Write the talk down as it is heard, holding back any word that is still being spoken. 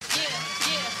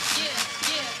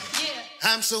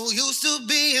I'm so used to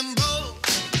being broke,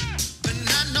 but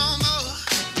not no more.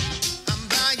 I'm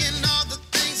buying all the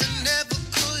things I never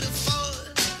could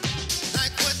afford.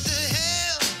 Like what the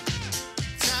hell?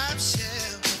 Top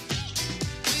shelf.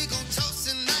 We gon' toast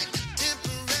tonight to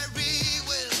temporary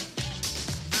will.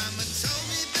 Mama told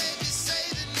me, baby,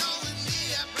 say that knowing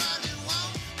me, I probably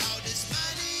won't. All this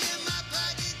money in my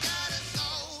pocket gotta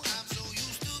go. I'm so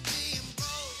used to being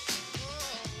broke.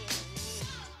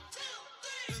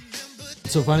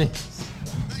 So funny.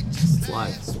 It's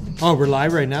live. Oh, we're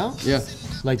live right now? Yeah.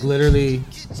 Like literally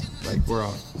Like we're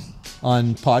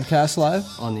on podcast live?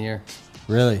 on the air.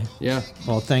 Really? Yeah.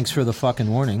 Well, thanks for the fucking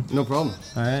warning. No problem.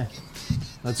 All right.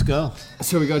 Let's go.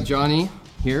 So we got Johnny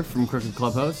here from Crooked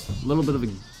Clubhouse. A little bit of a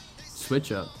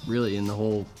switch up, really, in the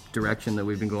whole direction that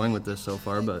we've been going with this so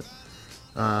far, but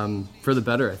for the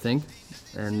better, I think.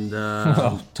 And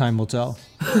Well, time will tell.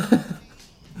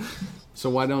 so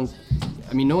why don't...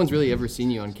 I mean, no one's really ever seen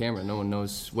you on camera. No one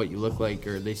knows what you look like,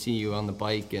 or they see you on the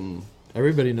bike, and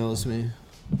Everybody knows me.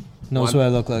 Knows What? what I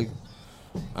look like.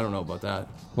 I don't know about that.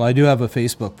 Well, I do have a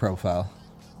Facebook profile.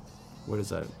 What is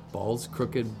that? Balls?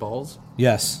 Crooked balls?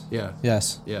 Yes. Yeah.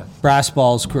 Yes. Yeah. Brass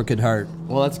balls, crooked heart.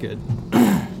 Well, that's good.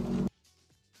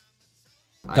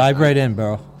 Dive right in,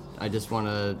 bro. I just want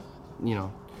to,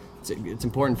 it's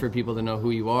important for people to know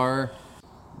who you are,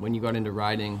 when you got into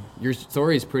riding. Your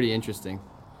story is pretty interesting.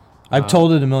 I've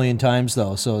told it a million times,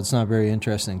 though, so it's not very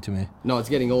interesting to me. No, it's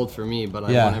getting old for me, but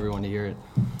I Yeah. want everyone to hear it.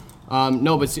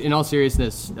 No, but in all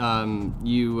seriousness,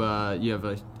 you have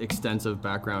an extensive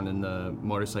background in the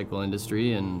motorcycle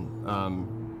industry, and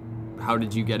how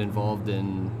did you get involved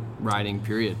in riding,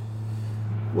 period?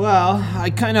 Well, I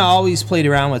kind of always played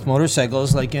around with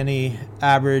motorcycles like any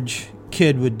average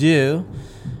kid would do.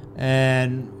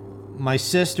 And my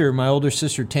older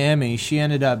sister Tammy, she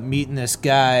ended up meeting this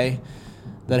guy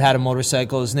that had a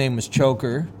motorcycle. His name was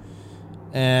Choker.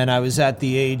 And I was at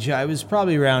the age, I was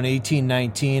probably around 18,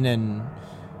 19, and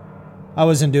I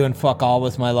wasn't doing fuck all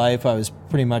with my life. I was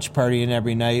pretty much partying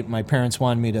every night. My parents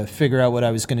wanted me to figure out what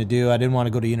I was going to do. I didn't want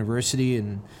to go to university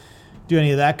and do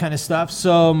any of that kind of stuff.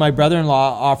 So my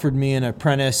brother-in-law offered me an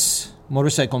apprentice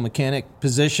motorcycle mechanic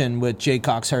position with J.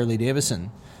 Cox Harley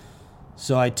Davidson.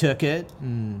 So I took it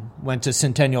and went to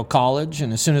Centennial College.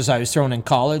 And as soon as I was thrown in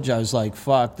college, I was like,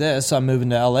 fuck this, I'm moving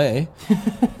to L.A.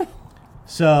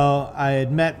 So I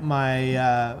had met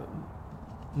my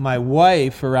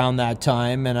wife around that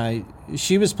time, and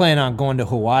she was planning on going to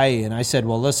Hawaii. And I said,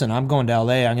 well, listen, I'm going to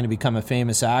L.A. I'm going to become a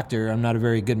famous actor. I'm not a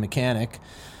very good mechanic.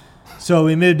 So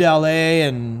we moved to L.A.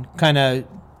 and kind of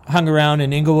hung around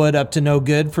in Inglewood up to no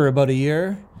good for about a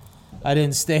year. I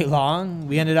didn't stay long.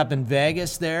 We ended up in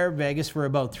Vegas for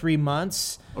about 3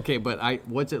 months. Okay, but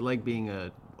what's it like being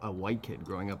a white kid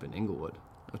growing up in Inglewood?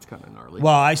 That's kind of gnarly.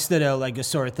 Well, I stood out like a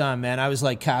sore thumb, man. I was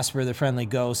like Casper the Friendly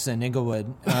Ghost in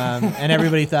Inglewood, and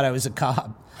everybody thought I was a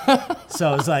cop.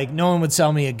 So it was like no one would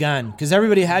sell me a gun because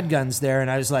everybody had guns there, and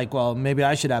I was like, well, maybe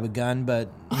I should have a gun, but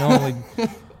no one would.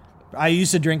 I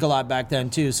used to drink a lot back then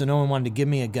too, so no one wanted to give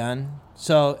me a gun.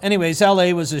 So anyways,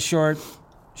 LA was a short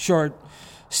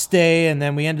stay, and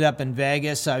then we ended up in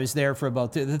Vegas. I was there for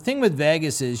about... The thing with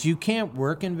Vegas is you can't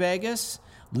work in Vegas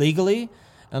legally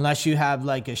unless you have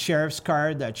like a sheriff's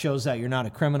card that shows that you're not a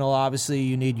criminal. Obviously,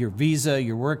 you need your visa,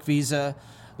 your work visa.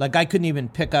 Like I couldn't even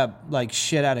pick up like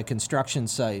shit at a construction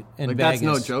site in Vegas. That's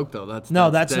no joke though. That's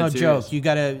no dead joke. serious. You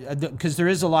gotta, because there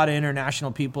is a lot of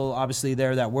international people obviously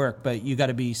there that work, but you got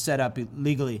to be set up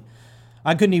legally.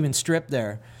 I couldn't even strip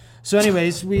there. So,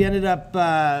 anyways, we ended up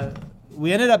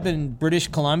in British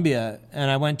Columbia, and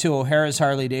I went to O'Hara's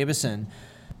Harley Davidson.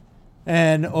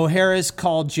 And O'Hara's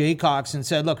called Jay Cox and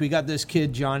said, look, we got this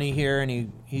kid, Johnny, here.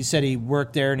 And he said he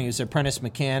worked there and he was an apprentice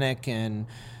mechanic. And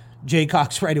Jay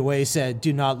Cox right away said,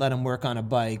 do not let him work on a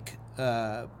bike.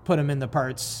 Put him in the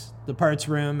parts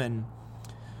room. And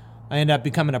I ended up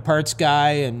becoming a parts guy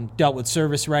and dealt with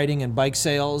service writing and bike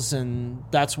sales. And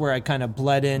that's where I kind of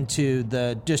bled into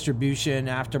the distribution,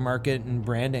 aftermarket, and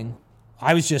branding.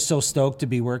 I was just so stoked to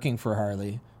be working for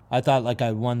Harley. I thought like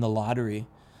I won the lottery.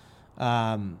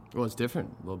 Well, it's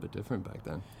different, a little bit different back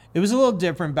then. It was a little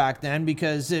different back then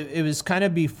because it was kind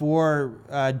of before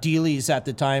Dealey's at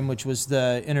the time, which was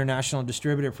the international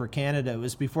distributor for Canada. It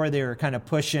was before they were kind of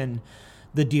pushing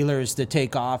the dealers to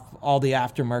take off all the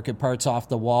aftermarket parts off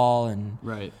the wall. And,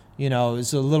 Right. you know, it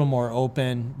was a little more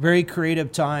open. Very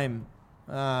creative time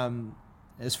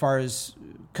as far as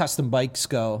custom bikes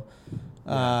go.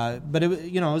 But it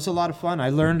was a lot of fun. I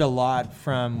learned a lot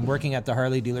from working at the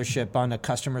Harley dealership on a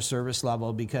customer service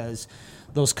level because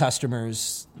those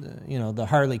customers, the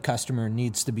Harley customer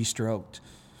needs to be stroked.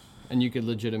 And you could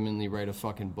legitimately write a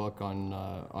fucking book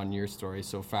on your story.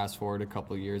 So fast forward a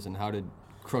couple of years, and how did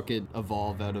Crooked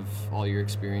evolve out of all your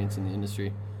experience in the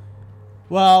industry?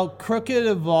 Well, Crooked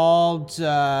evolved.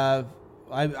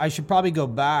 I should probably go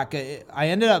back. I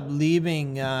ended up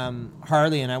leaving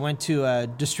Harley, and I went to a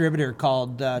distributor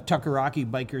called Tuckeraki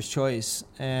Biker's Choice,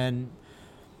 and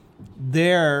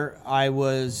there I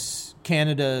was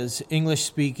Canada's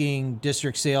English-speaking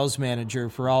district sales manager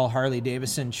for all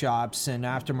Harley-Davidson shops and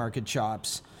aftermarket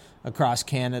shops across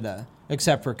Canada,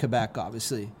 except for Quebec,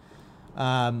 obviously.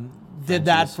 Did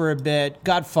that for a bit,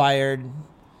 got fired.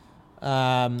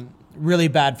 Really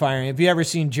bad firing. Have you ever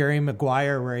seen Jerry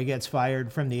Maguire where he gets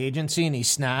fired from the agency and he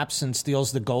snaps and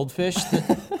steals the goldfish?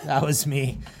 That was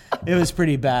me. It was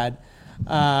pretty bad.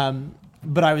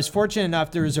 But I was fortunate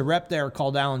enough, there was a rep there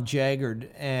called Alan Jaggard,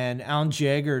 and Alan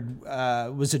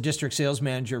Jaggard was a district sales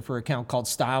manager for an account called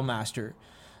Stylemaster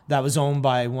that was owned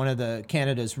by one of the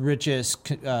Canada's richest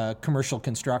commercial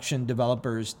construction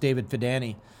developers, David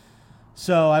Fidani.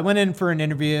 So I went in for an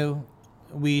interview.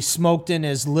 We smoked in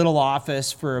his little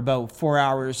office for about 4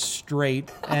 hours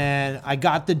straight, and I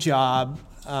got the job.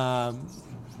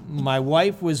 My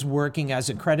wife was working as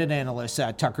a credit analyst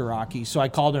at Tuckeraki, so I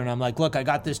called her and I'm like, look, I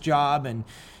got this job and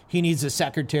he needs a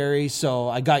secretary, so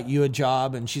I got you a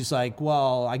job. And she's like,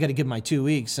 well, I got to give my 2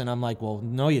 weeks. And I'm like, well,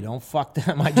 no, you don't. Fuck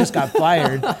them. I just got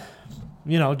fired.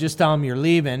 Just tell them you're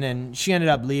leaving. And she ended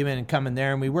up leaving and coming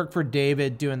there. And we worked for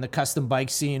David doing the custom bike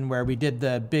scene where we did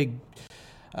the big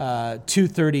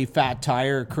 230 fat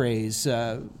tire craze.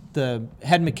 The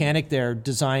head mechanic there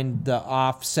designed the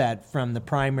offset from the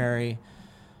primary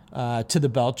to the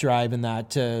belt drive and that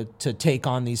to take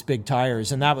on these big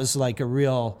tires. And that was like a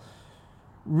real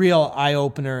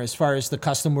eye-opener as far as the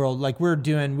custom world. Like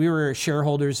we were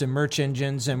shareholders in Merch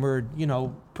Engines, and we're,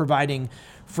 providing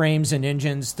frames and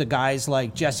engines to guys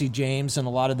like Jesse James and a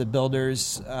lot of the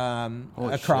builders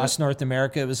across North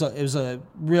America. It was a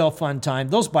real fun time.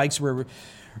 Those bikes were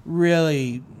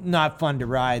really not fun to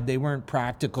ride. They weren't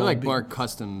practical. They're like more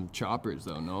custom choppers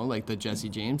though, no? Like the Jesse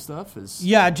James stuff is...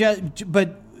 Yeah,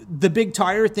 but the big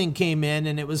tire thing came in,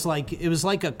 and it was like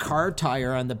a car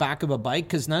tire on the back of a bike,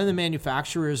 because none of the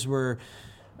manufacturers were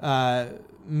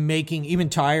making, even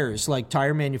tires, like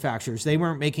tire manufacturers, they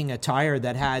weren't making a tire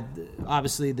that had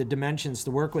obviously the dimensions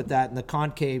to work with that and the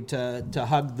concave to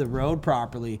hug the road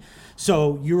properly.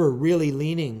 So you were really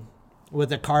leaning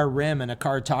with a car rim and a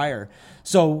car tire.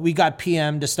 So we got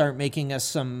PM to start making us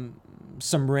some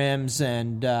rims,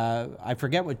 and I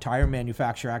forget what tire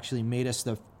manufacturer actually made us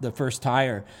the first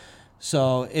tire.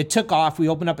 So it took off. We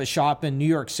opened up a shop in New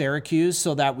York, Syracuse,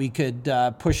 so that we could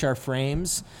push our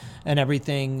frames and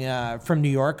everything from New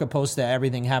York, opposed to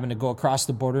everything having to go across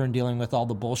the border and dealing with all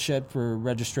the bullshit for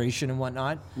registration and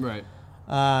whatnot. Right.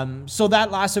 So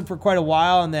that lasted for quite a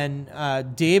while, and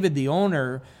then David, the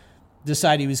owner,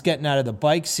 decided he was getting out of the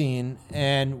bike scene,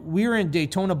 and we were in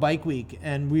Daytona Bike Week,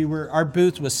 and our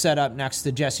booth was set up next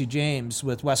to Jesse James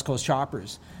with West Coast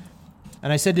Choppers.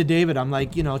 And I said to David, I'm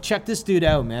like, check this dude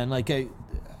out, man. Like,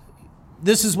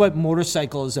 this is what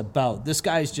motorcycle is about. This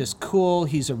guy's just cool.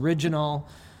 He's original.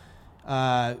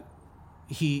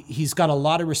 He's got a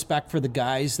lot of respect for the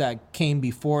guys that came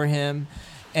before him.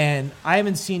 And I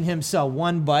haven't seen him sell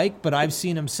one bike, but I've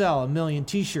seen him sell 1 million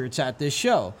T-shirts at this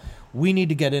show. We need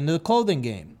to get into the clothing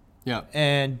game. Yeah.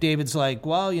 And David's like,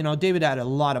 well, David had a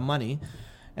lot of money.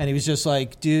 And he was just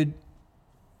like, dude,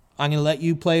 I'm going to let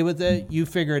you play with it. You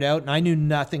figure it out. And I knew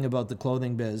nothing about the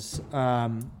clothing biz.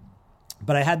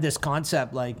 But I had this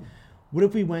concept, like, what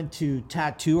if we went to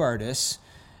tattoo artists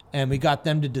and we got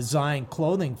them to design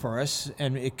clothing for us,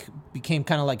 and it became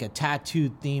kind of like a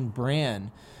tattoo-themed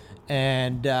brand.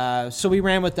 And so we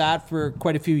ran with that for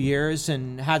quite a few years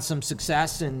and had some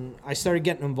success. And I started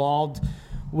getting involved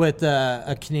with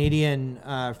a Canadian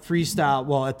freestyle.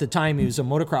 Well, at the time he was a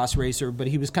motocross racer, but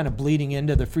he was kind of bleeding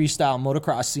into the freestyle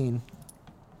motocross scene.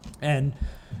 And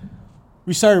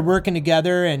we started working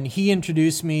together, and he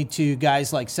introduced me to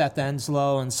guys like Seth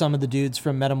Enslow and some of the dudes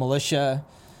from Meta Militia.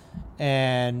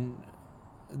 And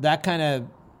that kind of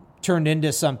turned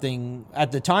into something.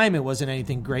 At the time, it wasn't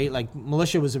anything great. Like,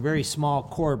 Militia was a very small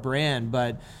core brand,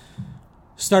 but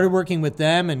started working with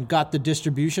them and got the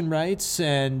distribution rights,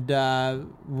 and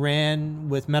ran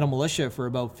with Metal Militia for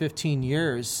about 15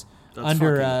 years. That's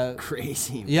under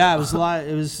crazy. Man. Yeah, it was a lot.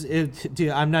 Dude,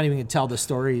 I'm not even gonna tell the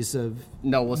stories of.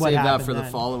 No, we'll save that for the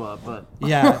follow-up. But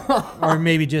yeah, or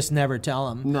maybe just never tell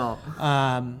them. No.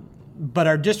 But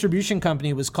our distribution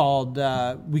company was called,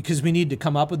 because we needed to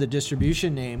come up with a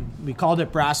distribution name, we called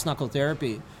it Brass Knuckle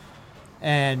Therapy.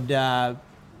 And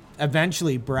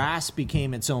eventually Brass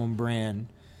became its own brand.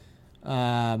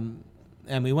 And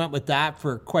And we went with that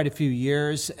for quite a few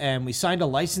years, and we signed a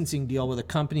licensing deal with a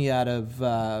company out of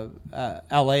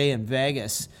LA and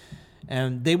Vegas.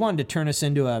 And they wanted to turn us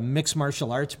into a mixed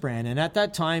martial arts brand. And at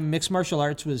that time, mixed martial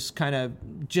arts was kind of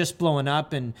just blowing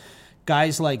up, and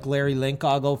guys like Larry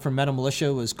Linkoggle from Metal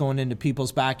Militia was going into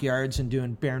people's backyards and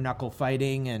doing bare knuckle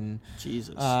fighting. And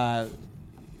Jesus.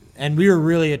 And we were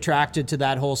really attracted to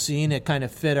that whole scene. It kind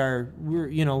of fit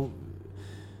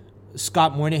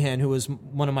Scott Moynihan, who was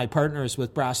one of my partners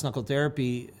with Brass Knuckle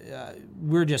Therapy,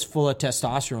 we were just full of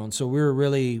testosterone. So we were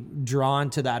really drawn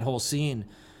to that whole scene.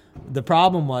 The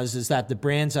problem is that the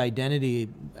brand's identity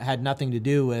had nothing to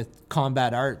do with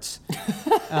combat arts.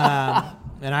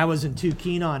 And I wasn't too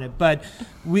keen on it. But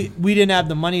we didn't have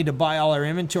the money to buy all our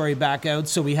inventory back out,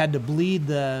 so we had to bleed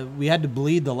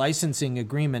the licensing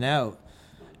agreement out.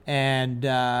 And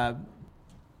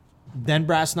then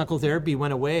Brass Knuckle Therapy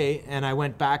went away, and I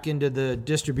went back into the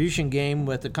distribution game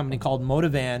with a company called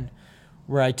Motivan,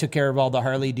 where I took care of all the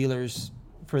Harley dealers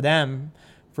for them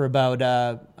for about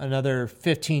another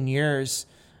 15 years.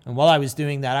 And while I was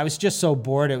doing that, I was just so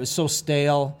bored. It was so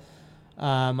stale.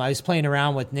 I was playing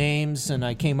around with names, and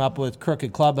I came up with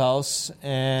Crooked Clubhouse,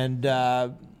 and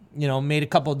made a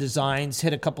couple of designs,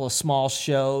 hit a couple of small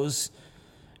shows,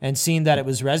 and seen that it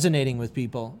was resonating with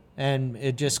people. And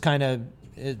it just kind of...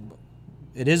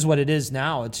 It is what it is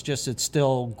now. It's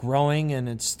still growing, and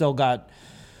it's still got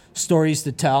stories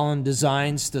to tell and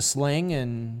designs to sling,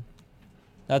 and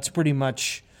that's pretty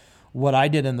much what I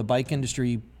did in the bike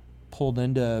industry. Pulled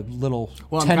into little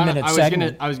 10-minute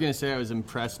segment. I was gonna say I was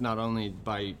impressed not only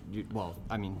by you,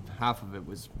 half of it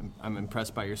was I'm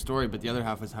impressed by your story, but the other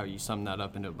half was how you summed that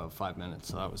up into about 5 minutes.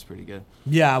 So that was pretty good.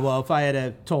 Yeah, well, if I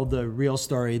had told the real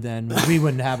story, then we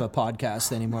wouldn't have a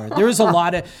podcast anymore. There was a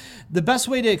lot of... The best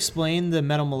way to explain the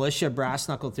Metal Militia Brass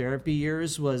Knuckle Therapy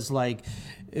years was like...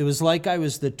 It was like I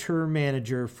was the tour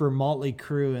manager for Motley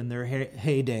Crue in their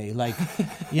heyday. Like,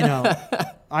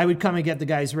 I would come and get the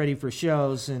guys ready for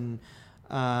shows, and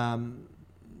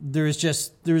there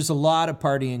was a lot of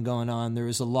partying going on. There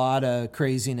was a lot of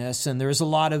craziness, and there was a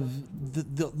lot of...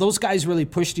 those guys really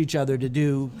pushed each other to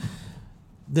do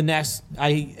the next...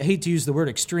 I hate to use the word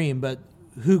extreme, but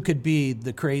who could be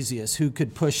the craziest? Who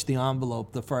could push the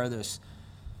envelope the farthest?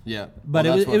 Yeah, but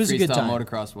it was a good time.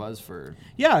 Motocross was for...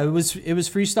 Yeah, it was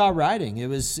freestyle riding. It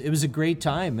was a great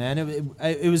time, man.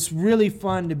 It was really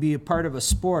fun to be a part of a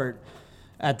sport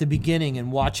at the beginning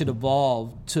and watch it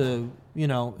evolve to,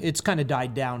 it's kind of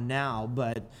died down now,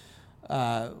 but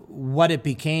what it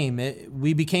became,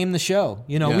 we became the show.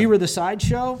 We were the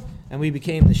sideshow, and we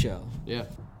became the show. Yeah.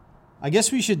 I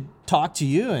guess we should talk to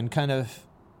you and kind of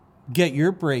get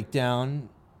your breakdown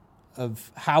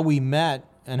of how we met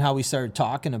and how we started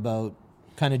talking about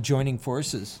kind of joining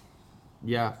forces.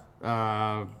 Yeah.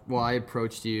 Well, I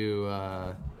approached you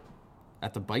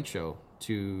at the bike show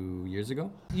 2 years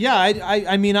ago. Yeah,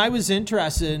 I was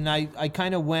interested, and I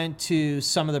kind of went to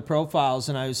some of the profiles,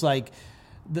 and I was like,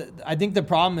 I think the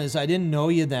problem is I didn't know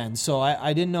you then, so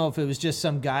I didn't know if it was just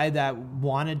some guy that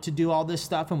wanted to do all this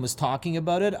stuff and was talking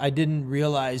about it. I didn't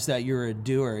realize that you're a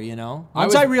doer,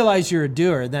 Once I realized you're a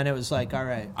doer, then it was like, all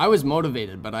right. I was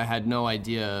motivated, but I had no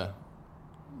idea.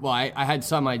 Well, I had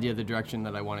some idea of the direction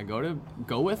that I want to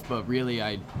go with, but really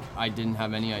I didn't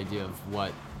have any idea of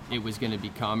what it was going to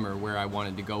become or where I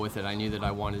wanted to go with it. I knew that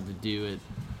I wanted to do it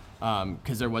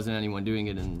because there wasn't anyone doing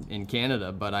it in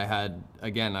Canada, but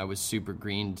I was super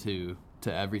green to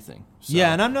everything. So.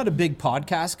 Yeah, and I'm not a big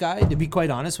podcast guy, to be quite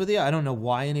honest with you. I don't know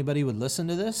why anybody would listen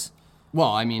to this. Well,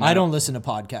 I mean... I don't listen to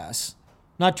podcasts.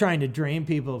 Not trying to drain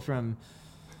people from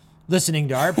listening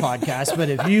to our podcast, but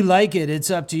if you like it, it's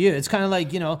up to you. It's kind of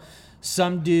like,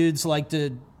 some dudes like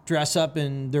to dress up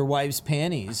in their wife's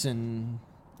panties, and...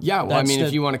 Yeah, well,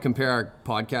 if you want to compare our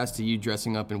podcast to you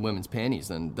dressing up in women's panties,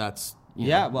 then that's...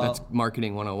 that's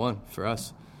marketing 101 for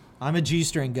us. I'm a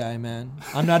G-string guy, man.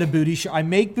 I'm not a booty short. I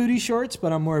make booty shorts,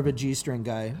 but I'm more of a G-string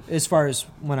guy as far as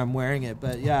when I'm wearing it.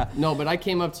 But yeah. No, but I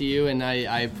came up to you and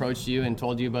I approached you and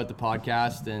told you about the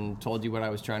podcast and told you what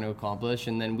I was trying to accomplish.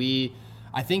 And then I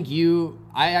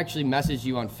actually messaged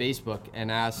you on Facebook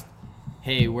and asked,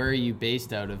 hey, where are you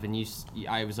based out of? And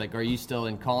I was like, are you still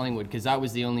in Collingwood? Because that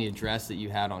was the only address that you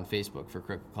had on Facebook for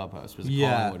Crooked Clubhouse, was a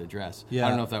Collingwood address. Yeah. I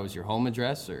don't know if that was your home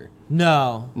address or...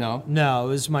 No, it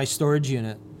was my storage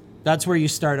unit. That's where you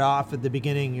start off at the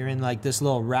beginning. You're in like this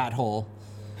little rat hole.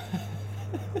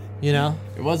 It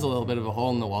was a little bit of a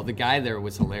hole in the wall. The guy there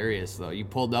was hilarious, though. You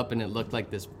pulled up and it looked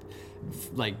like this,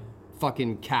 like,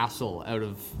 fucking castle out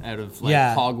of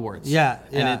Hogwarts. Yeah.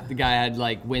 And the guy had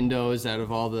like windows out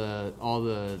of all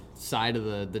the side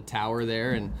of the tower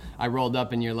there, and I rolled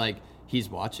up and you're like, he's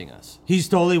watching us. He's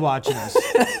totally watching us.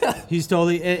 He's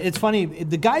totally. It's funny.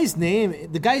 The guy's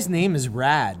name is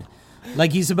Rad.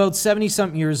 Like, he's about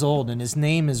 70-something years old, and his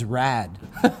name is Rad.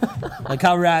 Like,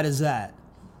 how rad is that?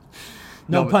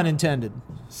 No pun intended.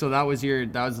 So that was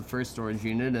the first storage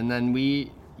unit, and then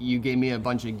you gave me a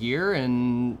bunch of gear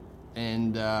and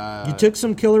you took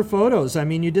some killer photos. I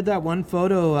mean, you did that one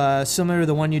photo similar to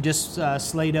the one you just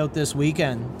slayed out this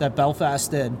weekend that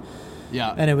Belfast did.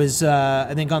 Yeah. And it was,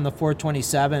 I think, on the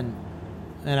 427,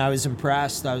 and I was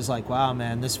impressed. I was like, wow,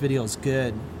 man, this video's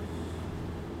good.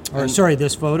 Or, sorry,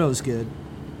 this photo's good.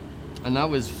 And that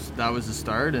was the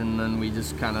start, and then we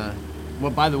just kind of...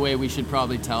 Well, by the way, we should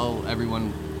probably tell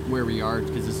everyone where we are,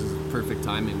 because this is perfect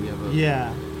timing. We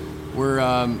have We're,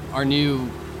 our new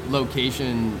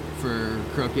location for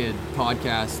Crooked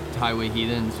podcast, Highway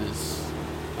Heathens, is...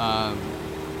 I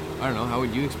don't know, how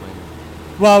would you explain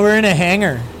it? Well, we're in a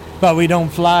hangar, but we don't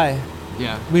fly.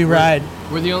 Yeah. We ride.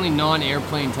 We're the only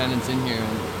non-airplane tenants in here.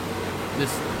 And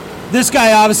this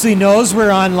guy obviously knows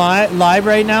we're on live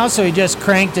right now, so he just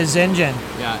cranked his engine.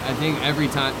 Yeah, I think every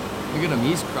time... Look at him,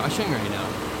 he's crushing right now.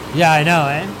 Yeah, I know,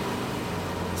 eh?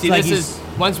 See, like, this is...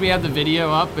 Once we have the video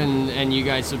up and you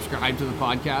guys subscribe to the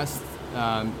podcast,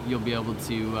 you'll be able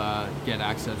to get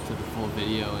access to the full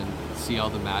video and see all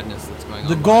the madness that's going on.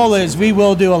 The goal is we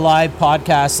will do a live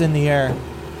podcast in the air.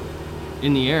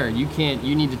 In the air? You can't...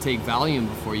 You need to take Valium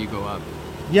before you go up.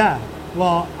 Yeah.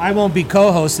 Well, I won't be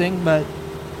co-hosting, but...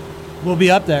 We'll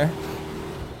be up there.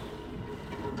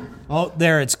 Oh,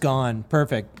 there it's gone.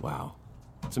 Perfect. Wow.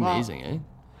 It's amazing, eh?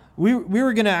 We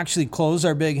were going to actually close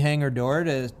our big hangar door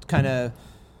to kind of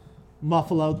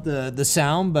muffle out the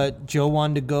sound, but Joe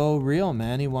wanted to go real,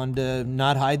 man. He wanted to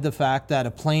not hide the fact that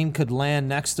a plane could land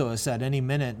next to us at any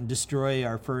minute and destroy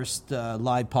our first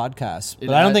live podcast.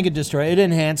 But I don't think it destroyed it. It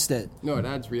enhanced it. No, it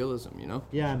adds realism, you know?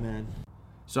 Yeah, man.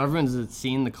 So everyone's that's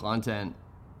seen the content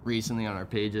recently on our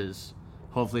pages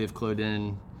hopefully have clued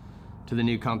in to the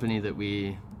new company that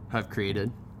we have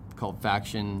created called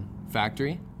Fakshenn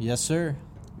Factory. Yes, sir.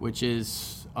 Which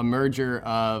is a merger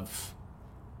of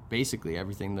basically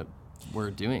everything that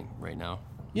we're doing right now.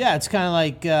 Yeah, it's kind of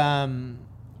like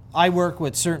I work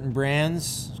with certain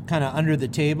brands kind of under the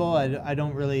table. I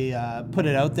don't really put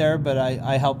it out there, but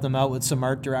I help them out with some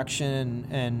art direction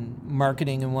and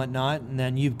marketing and whatnot. And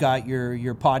then you've got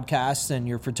your podcasts and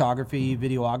your photography,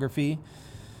 videography.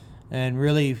 And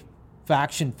really,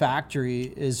 Fakshenn Factory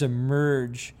is a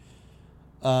merge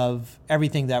of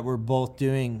everything that we're both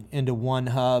doing into one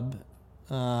hub,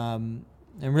 and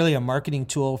really a marketing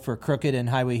tool for Crooked and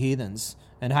Highway Heathens.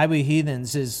 And Highway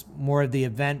Heathens is more of the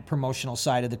event promotional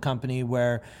side of the company,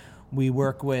 where we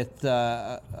work with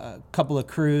a couple of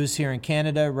crews here in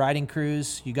Canada, riding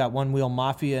crews. You got One Wheel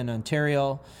Mafia in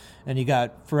Ontario, and you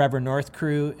got Forever North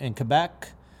Crew in Quebec.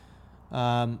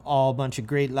 All a bunch of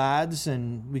great lads,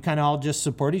 and we kind of all just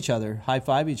support each other,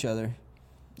 high-five each other.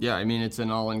 Yeah, I mean, it's an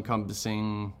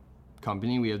all-encompassing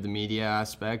company. We have the media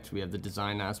aspect, we have the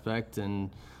design aspect, and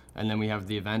then we have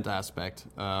the event aspect.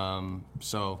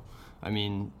 So, I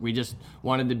mean, we just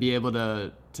wanted to be able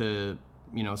to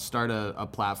start a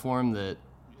platform that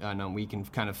we can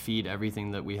kind of feed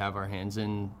everything that we have our hands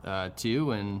in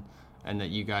to, and that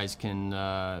you guys can...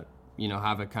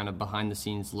 have a kind of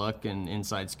behind-the-scenes look and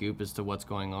inside scoop as to what's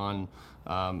going on,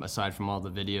 aside from all the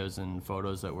videos and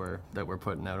photos that we're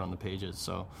putting out on the pages.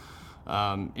 So,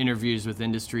 interviews with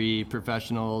industry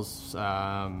professionals,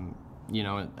 Harley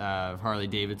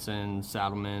Davidson,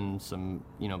 Saddlemen, some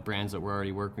brands that we're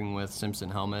already working with,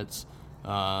 Simpson helmets.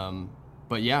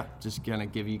 But yeah, just kind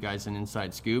of give you guys an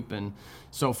inside scoop. And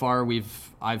so far,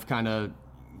 I've kind of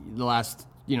the last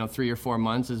 3 or 4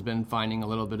 months has been finding a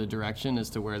little bit of direction as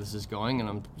to where this is going, and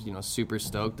I'm super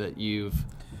stoked that you've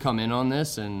come in on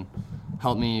this and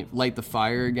helped me light the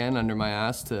fire again under my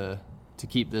ass to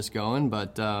keep this going.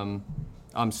 But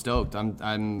I'm stoked.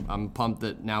 I'm pumped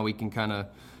that now we can kind of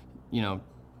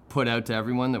put out to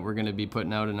everyone that we're going to be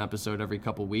putting out an episode every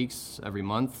couple weeks, every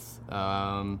month,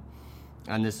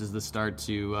 and this is the start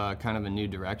to kind of a new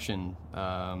direction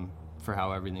for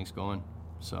how everything's going.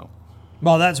 So.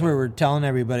 Well, that's where we're telling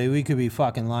everybody. We could be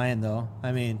fucking lying, though.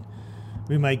 I mean,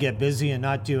 we might get busy and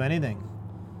not do anything.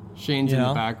 Shane's in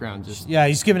the background. Yeah,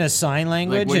 he's giving us sign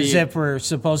language as if we're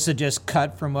supposed to just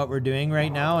cut from what we're doing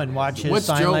right now and watch his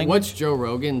sign language. What's Joe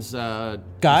Rogan's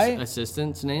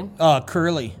assistant's name?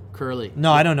 Curly. Curly.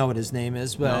 No, I don't know what his name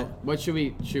is, but... No. What should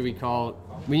we call...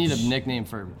 We need a nickname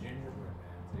for...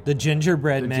 The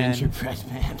Gingerbread Man. The Gingerbread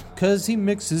Man. Because he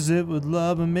mixes it with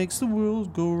love and makes the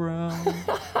world go round. Yo,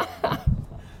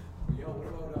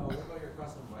 what about your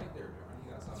custom bike there, John?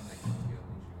 You got something that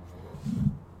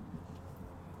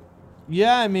can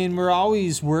Yeah, I mean, we're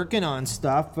always working on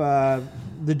stuff.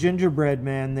 The Gingerbread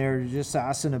Man, they're just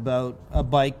asking about a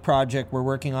bike project we're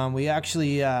working on. We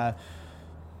actually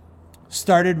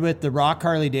started with the Rock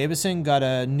Harley Davidson, got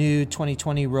a new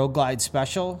 2020 Road Glide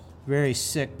Special. Very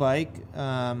sick bike.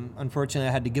 Unfortunately,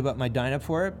 I had to give up my Dyna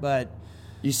for it, but...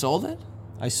 You sold it?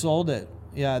 I sold it.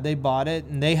 Yeah, they bought it,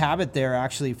 and they have it there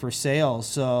actually for sale.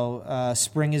 So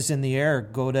spring is in the air.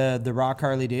 Go to the Rock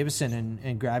Harley Davidson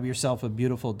and grab yourself a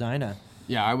beautiful Dyna.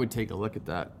 Yeah, I would take a look at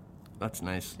that. That's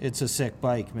nice. It's a sick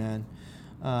bike, man.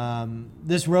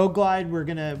 This Road Glide,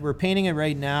 we're painting it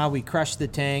right now. We crushed the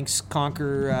tanks.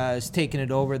 Conquer is taking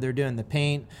it over. They're doing the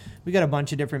paint. We got a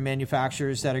bunch of different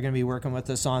manufacturers that are going to be working with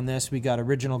us on this. We got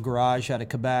Original Garage out of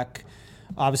Quebec.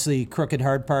 Obviously, Crooked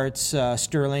Hard Parts,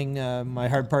 Sterling, my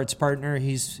hard parts partner,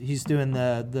 he's doing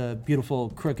the beautiful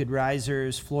crooked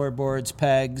risers, floorboards,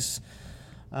 pegs.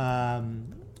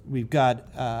 We've got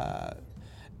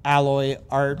alloy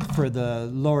art for the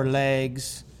lower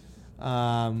legs.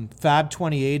 Fab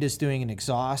 28 is doing an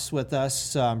exhaust with us,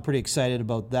 so I'm pretty excited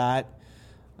about that.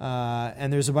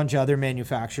 And there's a bunch of other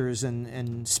manufacturers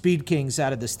and Speed Kings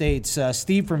out of the States.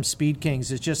 Steve from Speed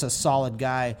Kings is just a solid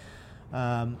guy.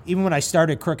 Even when I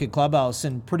started Crooked Clubhouse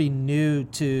and pretty new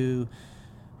to,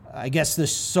 I guess, the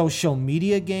social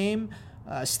media game,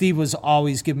 Steve was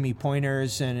always giving me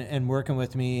pointers and working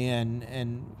with me,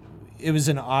 and it was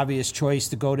an obvious choice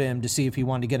to go to him to see if he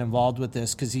wanted to get involved with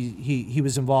this because he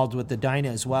was involved with the Dyna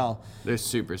as well. They're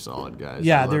super solid guys.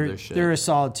 Yeah, I love their shit. They're a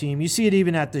solid team. You see it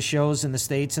even at the shows in the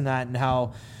States and that, and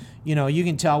how, you know, you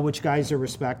can tell which guys are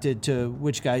respected to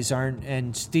which guys aren't.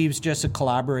 And Steve's just a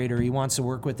collaborator. He wants to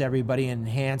work with everybody and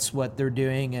enhance what they're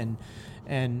doing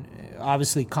and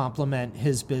obviously complement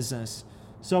his business.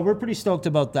 So we're pretty stoked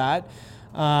about that.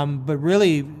 But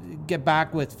really get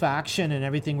back with Fakshenn and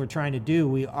everything we're trying to do.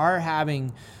 We are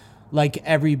having, like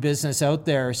every business out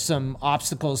there, some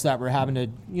obstacles that we're having to,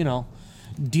 you know,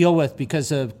 deal with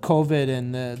because of COVID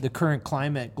and the current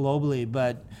climate globally.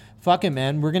 But fuck it,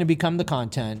 man. We're going to become the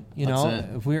content. You know,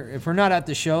 if we're not at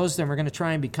the shows, then we're going to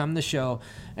try and become the show.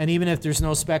 And even if there's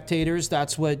no spectators,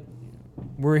 that's what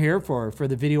we're here for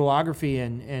the videography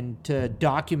and to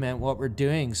document what we're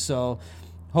doing. So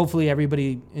hopefully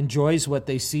everybody enjoys what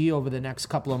they see over the next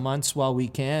couple of months while we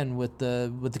can with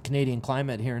the Canadian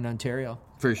climate here in Ontario.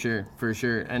 For sure.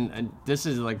 And this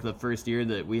is like the first year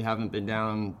that we haven't been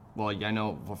down. Well, I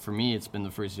know for me, it's been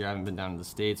the first year I haven't been down to the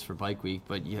States for Bike Week,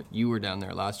 but you were down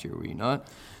there last year, were you not?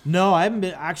 No, I haven't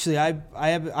been. Actually,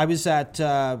 I was at,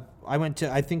 I went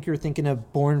to, I think you're thinking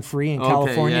of Born Free in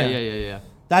California. Yeah.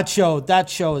 That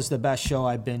show is the best show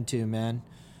I've been to, man.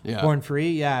 Yeah. Born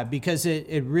Free, yeah, because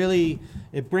it really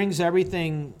brings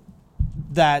everything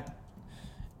that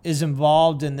is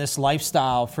involved in this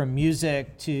lifestyle, from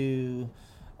music to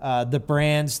the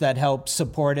brands that help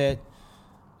support it.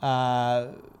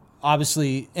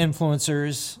 Obviously,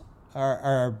 influencers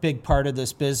are a big part of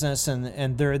this business,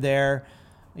 and they're there.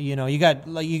 You know, you got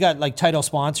like title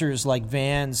sponsors like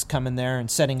Vans coming there and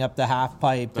setting up the half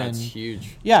pipe. That's and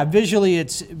huge. Yeah, visually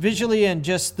and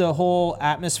just the whole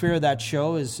atmosphere of that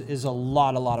show is a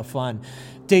lot of fun.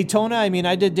 Daytona, I mean,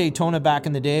 I did Daytona back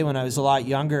in the day when I was a lot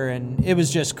younger, and it was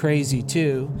just crazy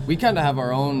too. We kind of have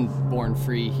our own Born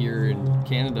Free here in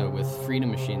Canada with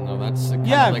Freedom Machine, though. That's kind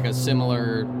of like a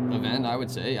similar event, I would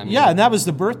say. I mean, yeah, and that was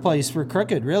the birthplace for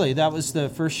Crooked, really. That was the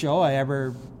first show I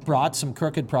ever brought some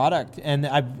Crooked product, and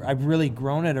I've really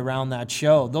grown it around that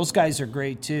show. Those guys are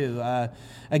great too.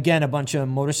 Again, a bunch of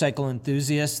motorcycle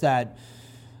enthusiasts that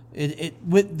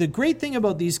with the great thing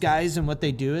about these guys and what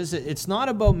they do is it's not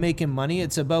about making money,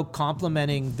 it's about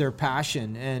complementing their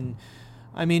passion. And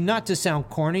I mean, not to sound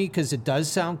corny, because it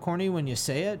does sound corny when you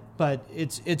say it, but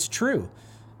it's true.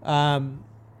 You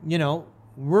know,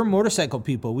 we're motorcycle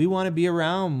people. We want to be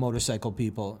around motorcycle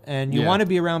people, and you want to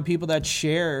be around people that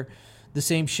share the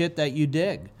same shit that you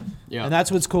dig. Yeah. And that's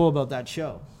what's cool about that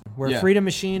show. Where Freedom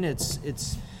Machine,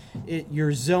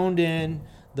 you're zoned in.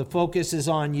 The focus is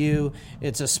on you.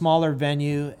 It's a smaller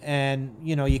venue, and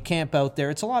you know you camp out there.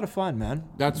 It's a lot of fun, man.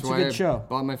 That's why I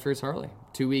bought my first Harley.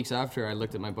 2 weeks after, I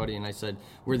looked at my buddy and I said,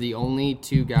 "We're the only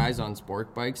two guys on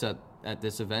sport bikes at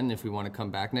this event. If we want to come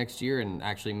back next year and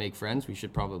actually make friends, we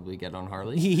should probably get on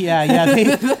Harley." Yeah.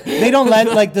 They don't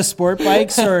let like the sport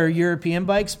bikes or European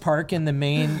bikes park in the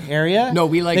main area. No,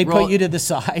 they put you to the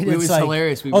side. It was like,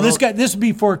 hilarious. This was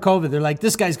before COVID. They're like,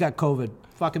 this guy's got COVID.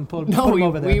 Fucking put him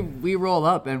over there. We roll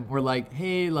up and we're like,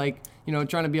 hey, like, you know,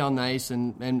 trying to be all nice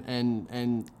and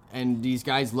these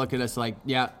guys look at us like,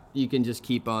 yeah, you can just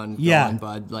keep on Yeah. going,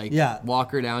 bud. Like, Yeah.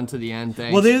 walk her down to the end.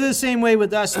 Thanks. Well, they're the same way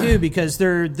with us too, because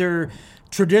they're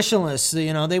traditionalists.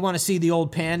 You know, they want to see the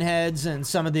old panheads and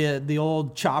some of the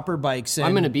old chopper bikes. And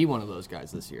I'm going to be one of those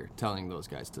guys this year, telling those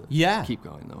guys to keep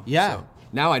going, though. Yeah. So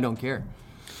now I don't care.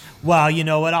 Well, you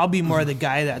know what? I'll be more the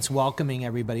guy that's welcoming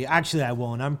everybody. Actually, I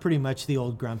won't. I'm pretty much the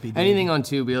old grumpy dude. Anything on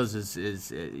two wheels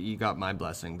is you got my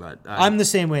blessing, but I'm the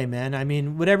same way, man. I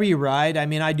mean, whatever you ride. I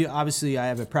mean, I do. Obviously, I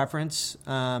have a preference,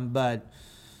 but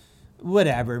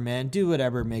whatever, man. Do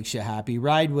whatever makes you happy.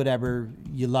 Ride whatever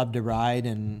you love to ride,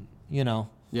 and you know,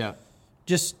 yeah.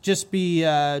 just be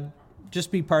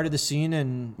part of the scene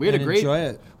and enjoy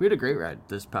it. We had a great ride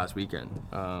this past weekend.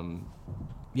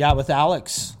 Yeah, with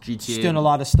Alex. GTA. She's doing a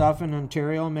lot of stuff in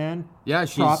Ontario, man. Yeah,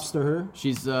 props to her.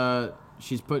 She's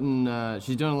doing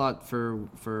a lot for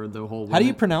the whole. How do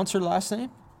you pronounce her last name?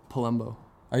 Palumbo.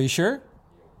 Are you sure?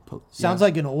 Sounds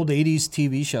like an old 80s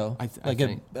TV show. I like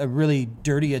think. a really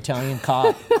dirty Italian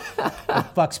cop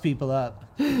that fucks people up.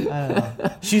 I don't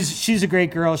know. She's a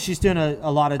great girl. She's doing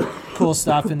a lot of cool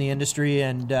stuff in the industry,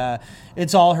 and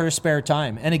it's all her spare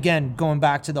time. And again, going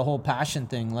back to the whole passion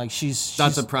thing, like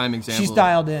that's a prime example. She's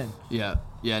dialed in. Yeah.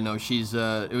 No, she's.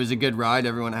 It was a good ride.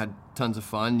 Everyone had tons of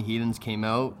fun. Heathens came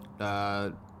out.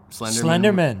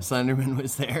 Slenderman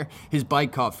was there. His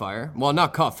bike caught fire. Well,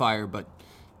 not caught fire, but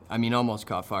I mean, almost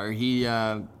caught fire. He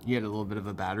had a little bit of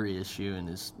a battery issue, and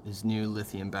his new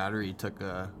lithium battery took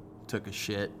a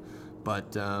shit.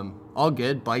 But all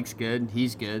good. Bike's good.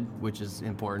 He's good, which is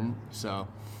important. So,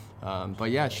 but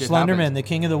yeah, shit Slenderman, happens. the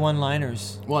king of the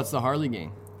one-liners. Well, it's the Harley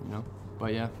gang, you know.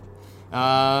 But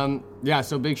yeah.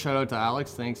 So big shout out to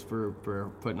Alex. Thanks for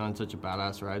putting on such a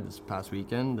badass ride this past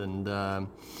weekend. And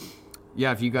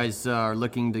if you guys are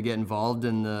looking to get involved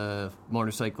in the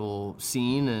motorcycle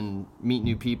scene and meet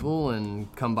new people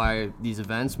and come by these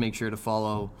events, make sure to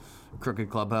follow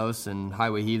Crooked Clubhouse and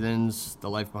Highway Heathens,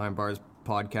 the Life Behind Bars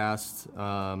podcast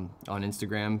on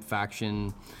Instagram,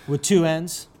 Fakshenn With two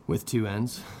N's. With two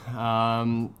N's.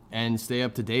 And stay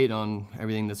up to date on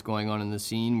everything that's going on in the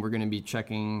scene. We're going to be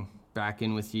checking back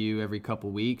in with you every couple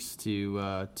weeks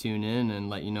to tune in and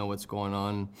let you know what's going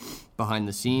on behind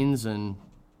the scenes and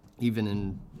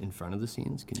even in front of the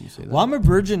scenes. Can you say that? Well, I'm a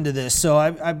virgin to this, so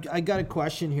I got a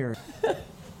question here.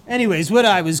 Anyways, what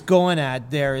I was going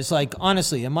at there is, like,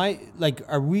 honestly,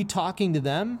 are we talking to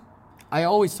them? I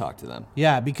always talk to them.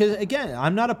 Yeah, because, again,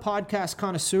 I'm not a podcast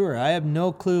connoisseur. I have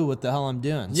no clue what the hell I'm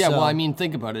doing. Yeah, well, I mean,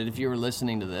 think about it. If you were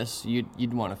listening to this,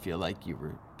 you'd want to feel like you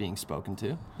were being spoken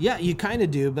to. Yeah, you kind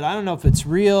of do, but I don't know if it's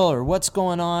real or what's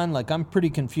going on. Like, I'm pretty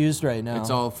confused right now. It's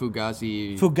all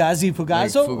Fugazi.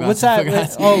 Fugazo? Like What's that?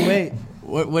 Fugazi. Oh, wait.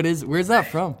 Where's that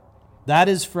from? That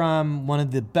is from one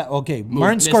of the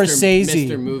Martin Scorsese.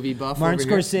 Mr. Movie Buff Martin over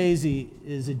here. Scorsese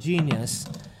is a genius,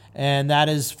 and that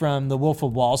is from The Wolf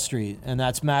of Wall Street, and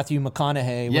that's Matthew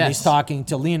McConaughey when he's talking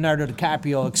to Leonardo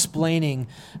DiCaprio, explaining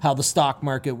how the stock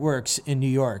market works in New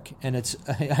York. And it's,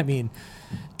 I mean,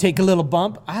 take a little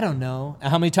bump. I don't know.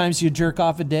 How many times do you jerk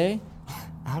off a day?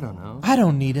 I don't know. I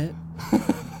don't need it.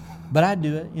 But I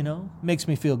do it, you know. Makes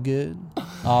me feel good.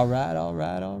 All right.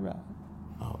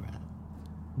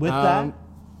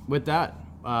 With that,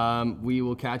 we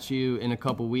will catch you in a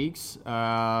couple weeks.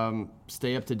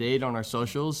 Stay up to date on our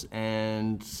socials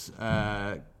and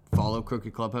follow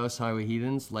Crooked Clubhouse, Highway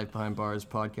Heathens, Life Behind Bars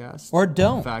podcast. Or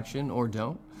don't. Fakshenn, or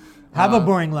don't. Have a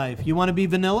boring life. You want to be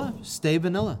vanilla? Stay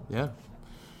vanilla. Yeah.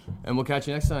 And we'll catch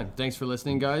you next time. Thanks for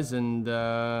listening, guys, and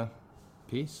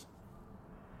peace.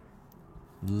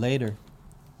 Later.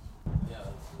 Yeah.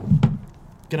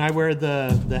 Can I wear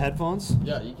the headphones?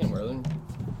 Yeah, you can wear them.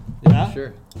 Yeah?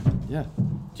 Sure. Yeah.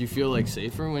 Do you feel like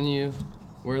safer when you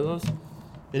wear those?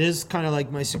 It is kind of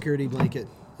like my security blanket,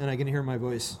 and I can hear my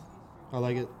voice. I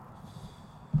like it.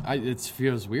 It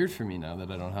feels weird for me now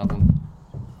that I don't have them.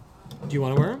 Do you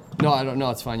want to wear them? No, I don't know.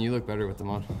 It's fine. You look better with them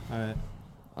on. All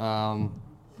right.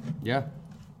 Yeah.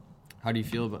 How do you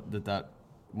feel about that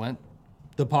went?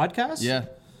 The podcast? Yeah.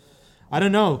 I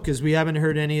don't know, because we haven't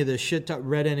heard any of the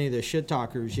read any of the shit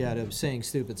talkers yet of saying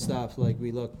stupid stuff like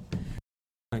we look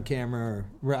on camera.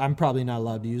 Or I'm probably not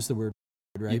allowed to use the word,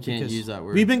 right? You can't use that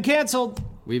word. We've been canceled.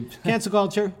 Cancel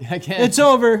culture. I can't. It's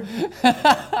over.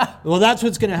 Well, that's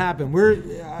what's going to happen. We're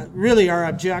really, our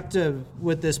objective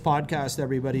with this podcast,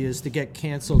 everybody, is to get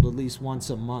canceled at least once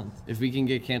a month. If we can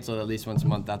get canceled at least once a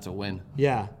month, that's a win.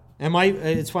 Yeah. And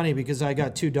it's funny because I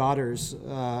got two daughters.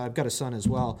 I've got a son as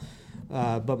well.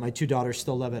 But my two daughters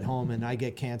still live at home, and I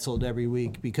get canceled every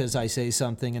week because I say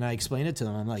something and I explain it to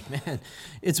them. I'm like, man,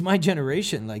 it's my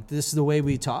generation. Like, this is the way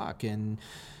we talk. And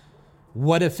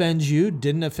what offends you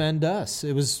didn't offend us.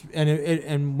 It was,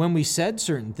 and when we said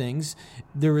certain things,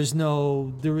 there was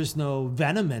no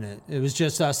venom in it. It was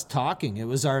just us talking. It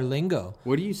was our lingo.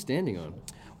 What are you standing on?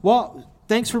 Well,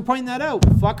 thanks for pointing that out,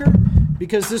 fucker.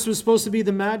 Because this was supposed to be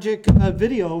the magic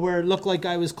video where it looked like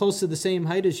I was close to the same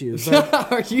height as you.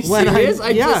 But are you serious? I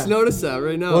yeah. just noticed that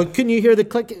right now. Well, can you hear the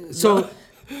click? So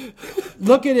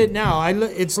look at it now.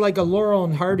 It's like a Laurel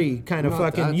and Hardy kind of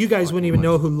fucking. You guys wouldn't even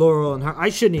know who Laurel and Hardy. I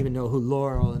shouldn't even know who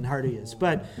Laurel and Hardy is.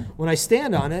 But when I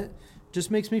stand on it,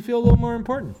 just makes me feel a little more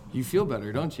important. You feel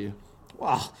better, don't you?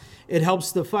 Well, it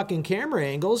helps the fucking camera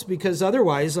angles because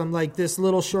otherwise I'm like this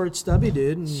little short stubby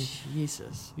dude and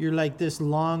Jesus. You're like this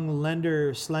long,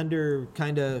 slender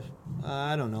kind of,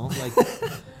 I don't know,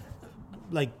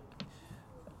 like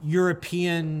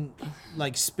European,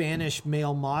 like Spanish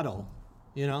male model,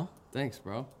 you know? Thanks,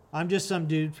 bro. I'm just some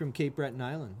dude from Cape Breton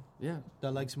Island. Yeah.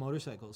 That likes motorcycles.